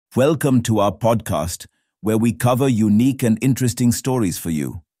Welcome to our podcast, where we cover unique and interesting stories for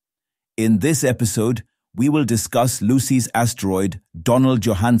you. In this episode, we will discuss Lucy's asteroid,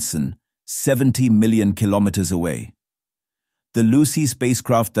 Donaldjohanson, 70 million kilometers away. The Lucy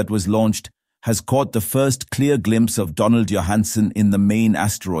spacecraft that was launched has caught the first clear glimpse of Donaldjohanson in the main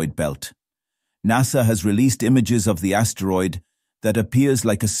asteroid belt. NASA has released images of the asteroid that appears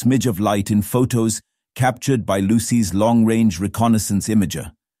like a smidge of light in photos captured by Lucy's long-range reconnaissance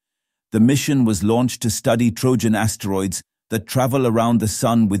imager. The mission was launched to study Trojan asteroids that travel around the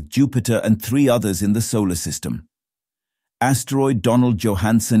Sun with Jupiter and 3 others in the solar system. Asteroid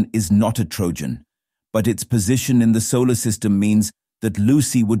Donaldjohanson is not a Trojan, but its position in the solar system means that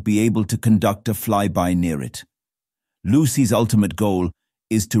Lucy would be able to conduct a flyby near it. Lucy's ultimate goal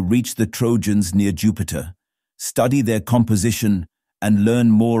is to reach the Trojans near Jupiter, study their composition, and learn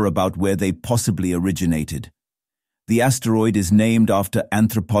more about where they possibly originated. The asteroid is named after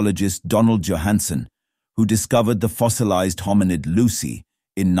anthropologist Donaldjohanson, who discovered the fossilized hominid Lucy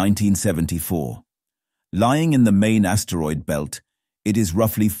in 1974. Lying in the main asteroid belt, it is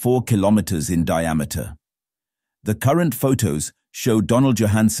roughly 4 kilometers in diameter. The current photos show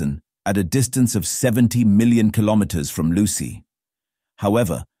Donaldjohanson at a distance of 70 million kilometers from Lucy.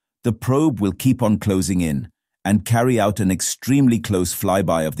 However, the probe will keep on closing in and carry out an extremely close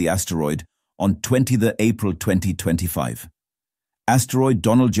flyby of the asteroid on 20 April 2025. Asteroid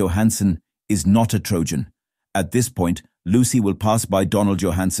Donaldjohanson is not a Trojan. At this point, Lucy will pass by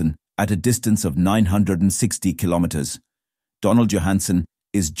Donaldjohanson at a distance of 960 kilometers. Donaldjohanson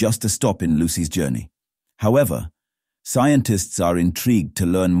is just a stop in Lucy's journey. However, scientists are intrigued to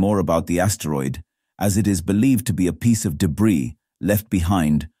learn more about the asteroid, as it is believed to be a piece of debris left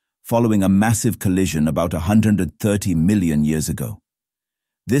behind following a massive collision about 130 million years ago.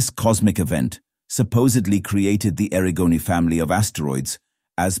 This cosmic event supposedly created the Erigone family of asteroids,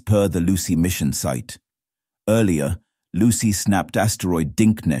 as per the Lucy mission site. Earlier, Lucy snapped asteroid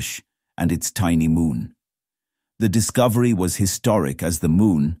Dinknesh and its tiny moon. The discovery was historic as the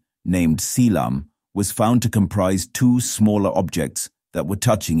moon, named Selam, was found to comprise 2 smaller objects that were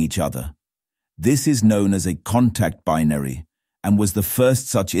touching each other. This is known as a contact binary and was the first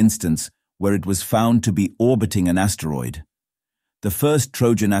such instance where it was found to be orbiting an asteroid. The first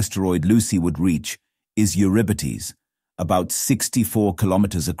Trojan asteroid Lucy would reach is Eurybates, about 64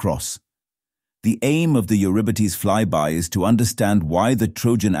 kilometers across. The aim of the Eurybates flyby is to understand why the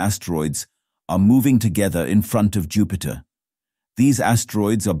Trojan asteroids are moving together in front of Jupiter. These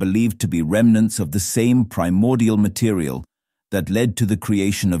asteroids are believed to be remnants of the same primordial material that led to the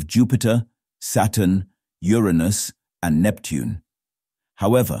creation of Jupiter, Saturn, Uranus, and Neptune.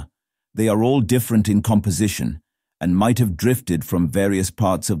 However, they are all different in composition and might have drifted from various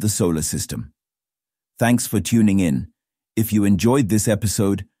parts of the solar system. Thanks for tuning in. If you enjoyed this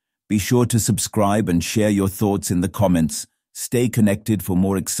episode, be sure to subscribe and share your thoughts in the comments. Stay connected for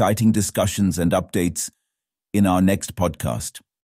more exciting discussions and updates in our next podcast.